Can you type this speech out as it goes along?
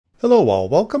Hello all,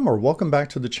 welcome back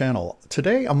to the channel.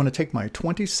 Today I'm going to take my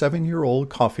 27-year-old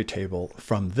coffee table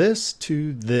from this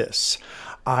to this.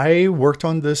 I worked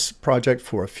on this project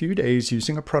for a few days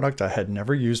using a product I had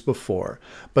never used before,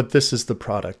 but this is the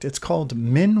product. It's called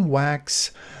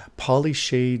Minwax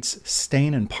PolyShades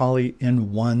Stain and Poly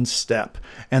in one step.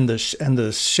 And the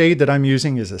shade that I'm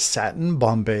using is a Satin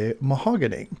Bombay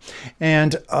Mahogany.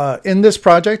 And in this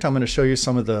project, I'm going to show you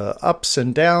some of the ups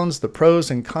and downs, the pros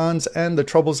and cons, and the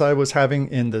troubles I was having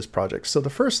in this project. So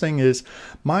the first thing is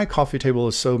my coffee table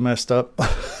is so messed up.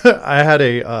 I had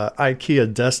a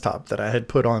IKEA desktop that I had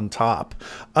put on top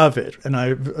of it, and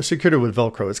I secured it with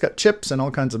Velcro. It's got chips and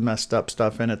all kinds of messed up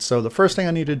stuff in it. So the first thing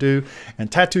I need to do,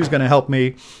 and Tattoo's going to help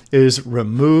me, is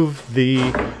remove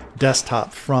the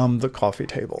desktop from the coffee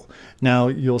table. Now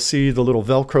you'll see the little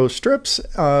Velcro strips,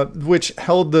 which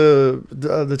held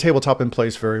the tabletop in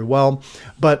place very well.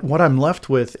 But what I'm left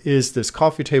with is this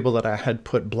coffee table that I had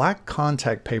put black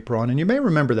contact paper on, and you may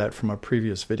remember that from a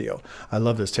previous video. I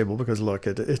love this table because look,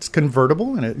 it's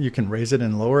convertible and you can raise it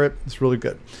and lower it. It's really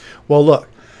good. Well, look,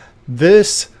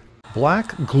 this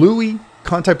black gluey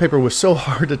contact paper was so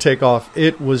hard to take off,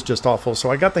 it was just awful.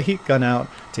 So I got the heat gun out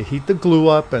to heat the glue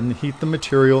up and heat the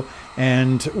material.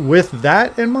 And with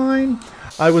that in mind,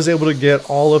 I was able to get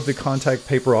all of the contact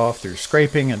paper off through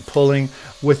scraping and pulling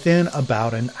within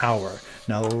about an hour.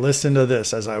 Now listen to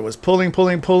this. As I was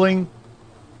pulling,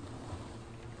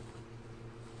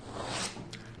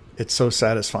 it's so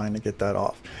satisfying to get that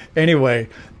off. Anyway,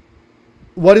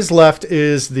 what is left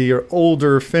is the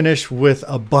older finish with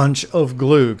a bunch of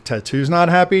glue. Tattoo's not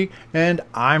happy, and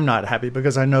I'm not happy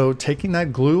because I know taking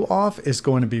that glue off is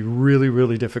going to be really,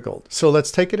 really difficult. So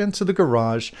let's take it into the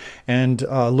garage and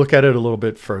look at it a little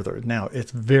bit further. Now,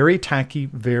 it's very tacky,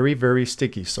 very, very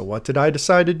sticky. So what did I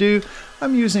decide to do?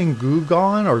 I'm using Goo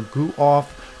Gone or Goo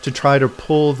Off to try to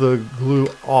pull the glue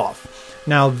off.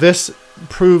 Now, this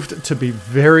proved to be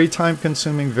very time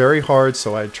consuming, very hard,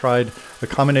 so I tried a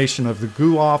combination of the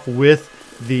Goo Off with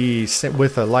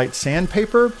a light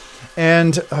sandpaper,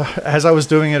 and as I was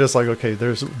doing it, it's like, okay,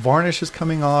 there's varnishes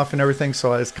coming off and everything,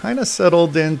 so I was kind of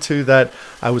settled into that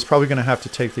I was probably going to have to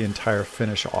take the entire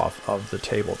finish off of the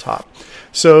tabletop.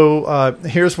 So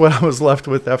here's what I was left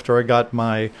with after I got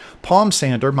my palm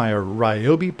sander, my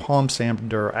Ryobi palm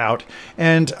sander out,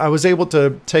 and I was able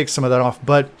to take some of that off,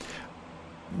 but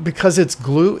because it's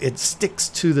glue, it sticks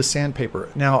to the sandpaper.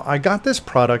 Now, I got this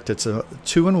product. It's a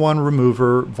 2-in-1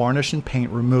 remover, varnish and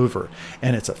paint remover,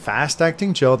 and it's a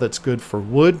fast-acting gel that's good for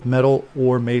wood, metal,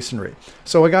 or masonry.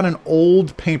 So I got an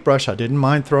old paintbrush I didn't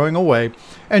mind throwing away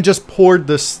and just poured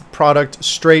this product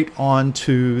straight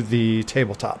onto the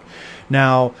tabletop.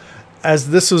 Now, as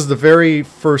this was the very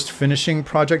first finishing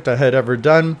project I had ever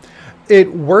done,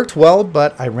 it worked well,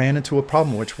 but I ran into a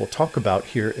problem, which we'll talk about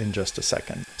here in just a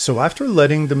second. So after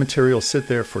letting the material sit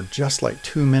there for just like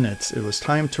 2 minutes, it was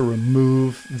time to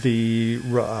remove the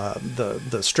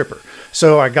stripper.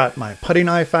 So I got my putty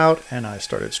knife out and I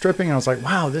started stripping, and I was like,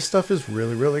 wow, this stuff is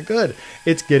really, really good.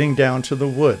 It's getting down to the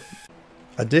wood.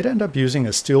 I did end up using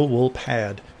a steel wool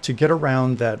pad to get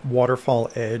around that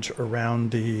waterfall edge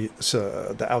around the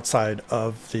outside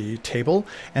of the table,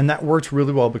 and that worked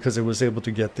really well because it was able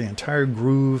to get the entire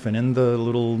groove and in the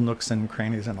little nooks and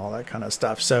crannies and all that kind of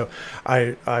stuff. So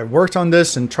I worked on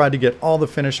this and tried to get all the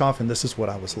finish off, and this is what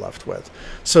I was left with.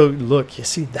 So look, you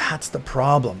see, that's the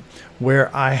problem.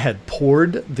 Where I had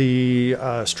poured the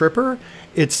stripper,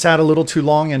 it sat a little too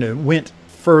long and it went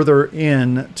further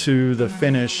in to the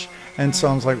finish. And so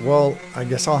I was like, well, I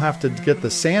guess I'll have to get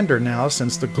the sander now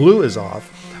since the glue is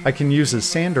off. I can use a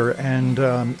sander and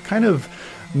kind of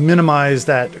minimize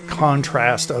that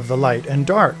contrast of the light and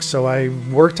dark. So I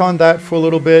worked on that for a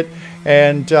little bit,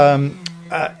 and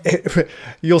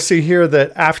you'll see here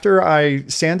that after I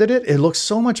sanded it, it looks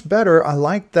so much better. I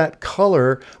like that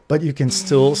color, but you can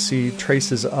still see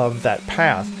traces of that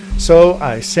path. So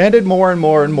I sanded more and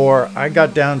more and more. I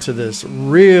got down to this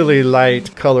really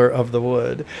light color of the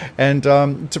wood. And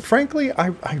frankly,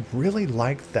 I really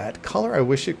like that color. I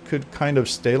wish it could kind of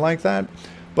stay like that.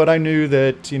 But I knew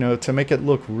that, you know, to make it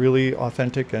look really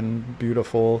authentic and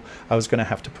beautiful, I was going to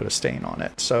have to put a stain on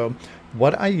it. So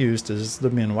what I used is the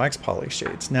Minwax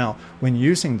PolyShades. Now, when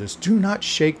using this, do not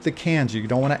shake the cans. You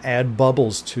don't want to add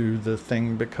bubbles to the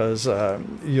thing because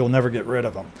you'll never get rid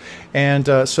of them. And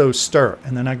so stir.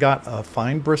 And then I got a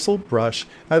fine bristle brush.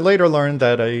 I later learned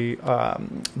that a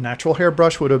natural hair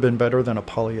brush would have been better than a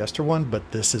polyester one,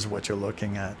 but this is what you're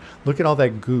looking at. Look at all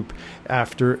that goop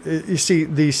after. You see,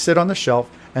 these sit on the shelf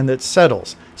and it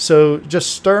settles. So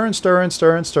just stir and stir and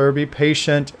stir and stir. Be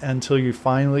patient until you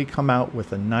finally come out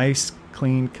with a nice,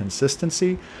 clean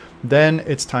consistency. then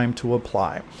it's time to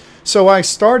apply. So I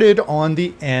started on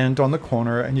the end, on the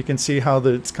corner, and you can see how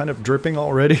it's kind of dripping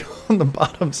already on the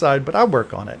bottom side, but I'll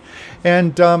work on it.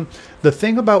 And the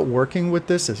thing about working with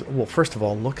this is, well, first of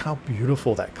all, look how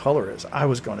beautiful that color is. I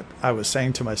was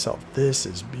saying to myself, this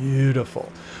is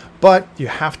beautiful. But you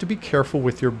have to be careful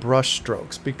with your brush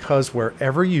strokes, because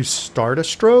wherever you start a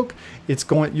stroke,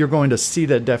 you're going to see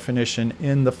that definition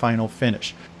in the final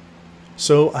finish.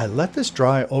 So I let this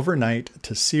dry overnight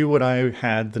to see what I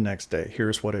had the next day.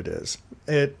 Here's what it is.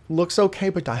 It looks okay,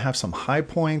 but I have some high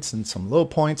points and some low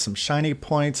points, some shiny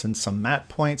points and some matte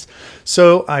points.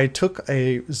 So I took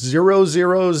a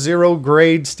 000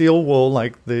 grade steel wool,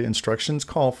 like the instructions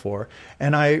call for,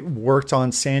 and I worked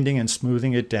on sanding and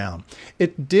smoothing it down.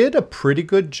 It did a pretty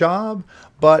good job,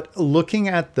 but looking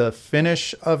at the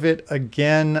finish of it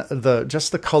again,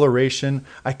 just the coloration,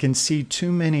 I can see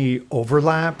too many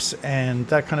overlaps and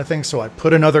that kind of thing. So I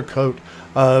put another coat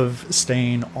of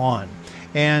stain on.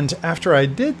 And after I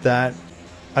did that,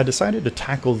 I decided to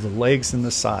tackle the legs and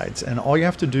the sides. And all you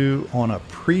have to do on a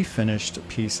pre-finished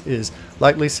piece is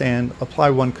lightly sand,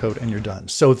 apply one coat, and you're done.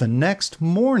 So the next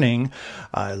morning,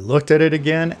 I looked at it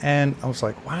again and I was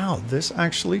like, wow, this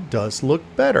actually does look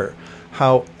better.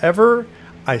 However,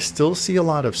 I still see a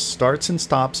lot of starts and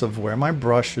stops of where my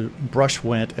brush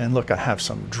went. And look, I have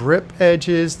some drip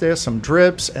edges, there's some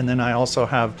drips, and then I also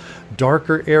have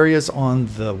darker areas on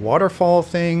the waterfall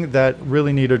thing that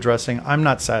really need addressing. I'm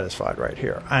not satisfied right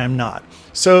here. I am not.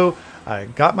 So I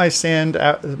got my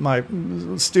my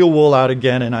steel wool out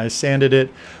again, and I sanded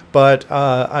it. But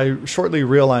I shortly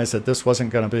realized that this wasn't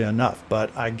going to be enough,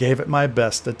 but I gave it my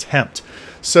best attempt.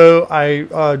 So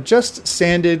I just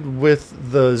sanded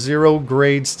with the 0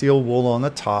 grade steel wool on the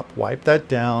top, wiped that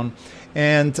down,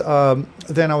 and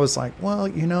then I was like, well,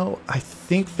 you know, I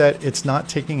think that it's not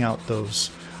taking out those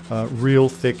real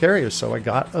thick areas. So I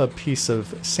got a piece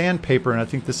of sandpaper, and I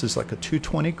think this is like a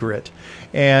 220 grit,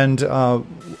 and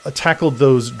tackled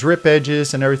those drip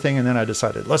edges and everything, and then I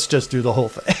decided, let's just do the whole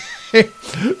thing.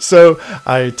 So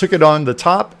I took it on the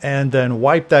top and then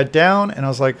wiped that down, and I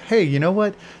was like, hey, you know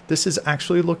what? This is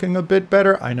actually looking a bit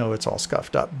better. I know it's all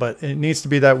scuffed up, but it needs to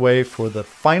be that way for the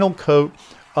final coat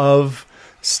of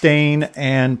stain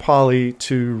and poly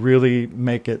to really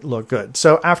make it look good.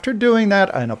 So after doing that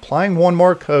and applying one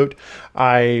more coat,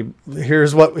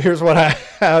 here's what I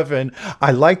have, and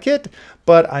I like it,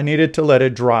 but I needed to let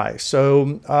it dry.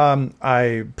 So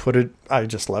I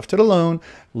just left it alone,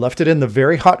 left it in the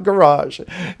very hot garage,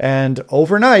 and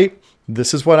overnight,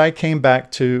 this is what I came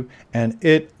back to, and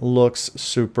it looks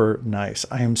super nice.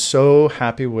 I am so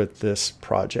happy with this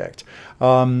project.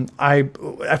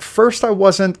 At first I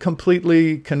wasn't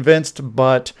completely convinced,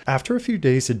 but after a few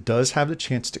days it does have the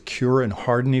chance to cure and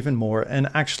harden even more, and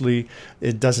actually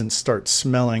it doesn't start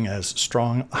smelling as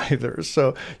strong either.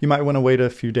 So you might want to wait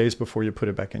a few days before you put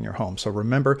it back in your home. So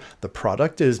remember, the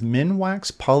product is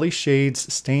Minwax PolyShades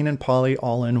Stain and Poly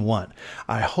all-in-one.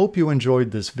 I hope you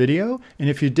enjoyed this video, and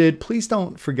if you did, please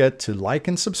don't forget to like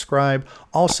and subscribe.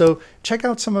 Also, check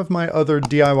out some of my other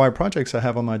DIY projects I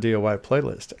have on my DIY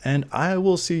playlist, and I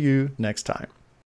will see you next time.